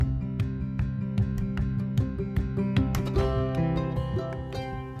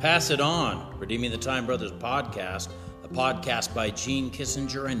Pass It On, Redeeming the Time Brothers podcast, a podcast by Gene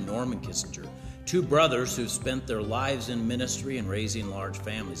Kissinger and Norman Kissinger, two brothers who've spent their lives in ministry and raising large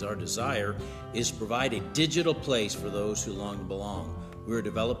families. Our desire is to provide a digital place for those who long to belong. We're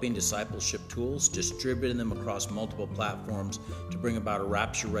developing discipleship tools, distributing them across multiple platforms to bring about a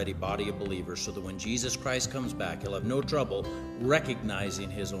rapture-ready body of believers so that when Jesus Christ comes back, he'll have no trouble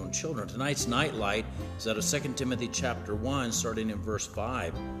recognizing his own children. Tonight's nightlight is out of 2 Timothy chapter 1, starting in verse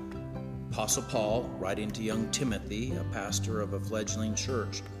 5. Apostle Paul, writing to young Timothy, a pastor of a fledgling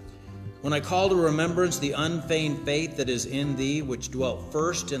church. When I call to remembrance the unfeigned faith that is in thee, which dwelt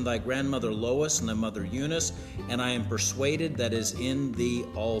first in thy grandmother Lois and thy mother Eunice, and I am persuaded that is in thee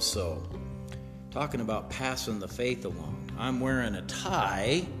also. Talking about passing the faith along. I'm wearing a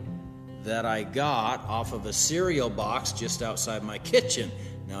tie that I got off of a cereal box just outside my kitchen.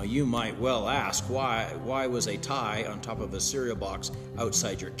 Now you might well ask, why was a tie on top of a cereal box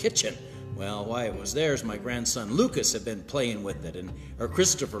outside your kitchen? Well, why it was there is my grandson Lucas had been playing with it, or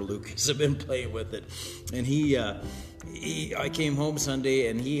Christopher Lucas had been playing with it, and I came home Sunday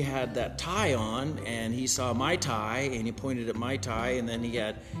and he had that tie on, and he saw my tie and he pointed at my tie, and then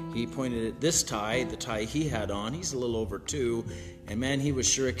he pointed at this tie, the tie he had on. He's a little over 2, and man, he was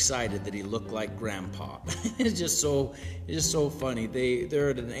sure excited that he looked like Grandpa. It's just so funny. They're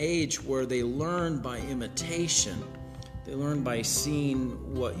at an age where they learn by imitation. They learn by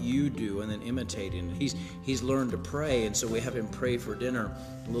seeing what you do and then imitating. He's learned to pray, and so we have him pray for dinner.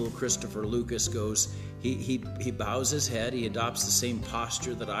 Little Christopher Lucas goes, he bows his head. He adopts the same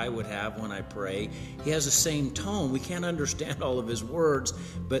posture that I would have when I pray. He has the same tone. We can't understand all of his words,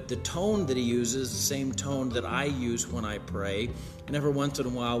 but the tone that he uses is the same tone that I use when I pray. And every once in a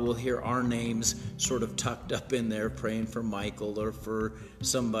while, we'll hear our names sort of tucked up in there, praying for Michael or for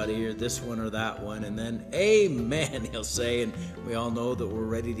somebody or this one or that one. And then, amen, he'll say, and we all know that we're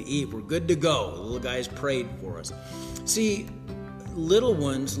ready to eat. We're good to go. The little guy's prayed for us. See, little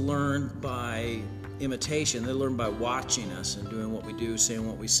ones learn by imitation. They learn by watching us and doing what we do, saying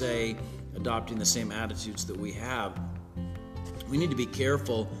what we say, adopting the same attitudes that we have. We need to be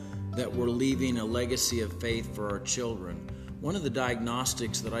careful that we're leaving a legacy of faith for our children. One of the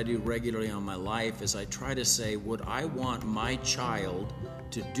diagnostics that I do regularly on my life is I try to say, would I want my child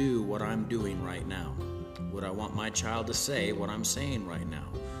to do what I'm doing right now? Would I want my child to say what I'm saying right now?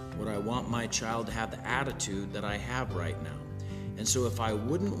 Would I want my child to have the attitude that I have right now? And so if I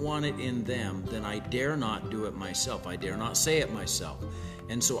wouldn't want it in them, then I dare not do it myself. I dare not say it myself.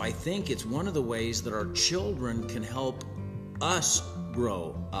 And so I think it's one of the ways that our children can help us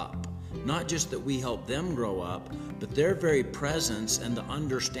grow up. Not just that we help them grow up, but their very presence and the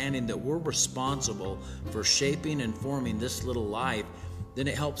understanding that we're responsible for shaping and forming this little life, then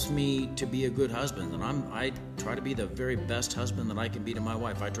it helps me to be a good husband. And I try to be the very best husband that I can be to my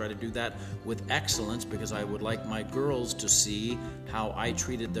wife. I try to do that with excellence because I would like my girls to see how I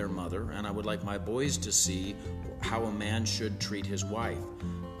treated their mother, and I would like my boys to see how a man should treat his wife.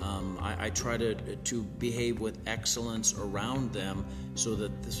 I try to behave with excellence around them so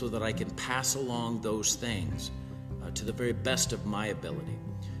that I can pass along those things to the very best of my ability.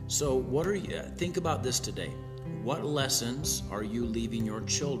 So think about this today. What lessons are you leaving your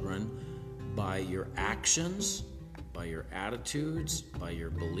children by your actions, by your attitudes, by your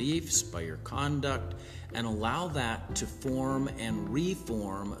beliefs, by your conduct, and allow that to form and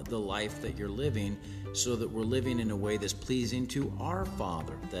reform the life that you're living so that we're living in a way that's pleasing to our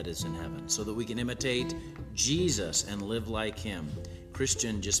Father that is in heaven, so that we can imitate Jesus and live like him.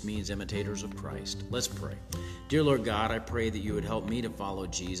 Christian just means imitators of Christ. Let's pray. Dear Lord God, I pray that you would help me to follow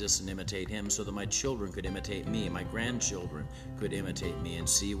Jesus and imitate him so that my children could imitate me, my grandchildren could imitate me and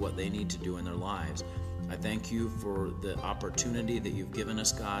see what they need to do in their lives. I thank you for the opportunity that you've given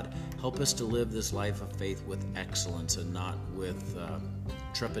us, God. Help us to live this life of faith with excellence and not with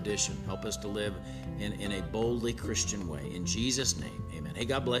trepidation. Help us to live in a boldly Christian way. In Jesus' name, amen. Hey,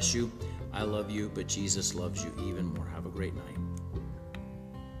 God bless you. I love you, but Jesus loves you even more. Have a great night.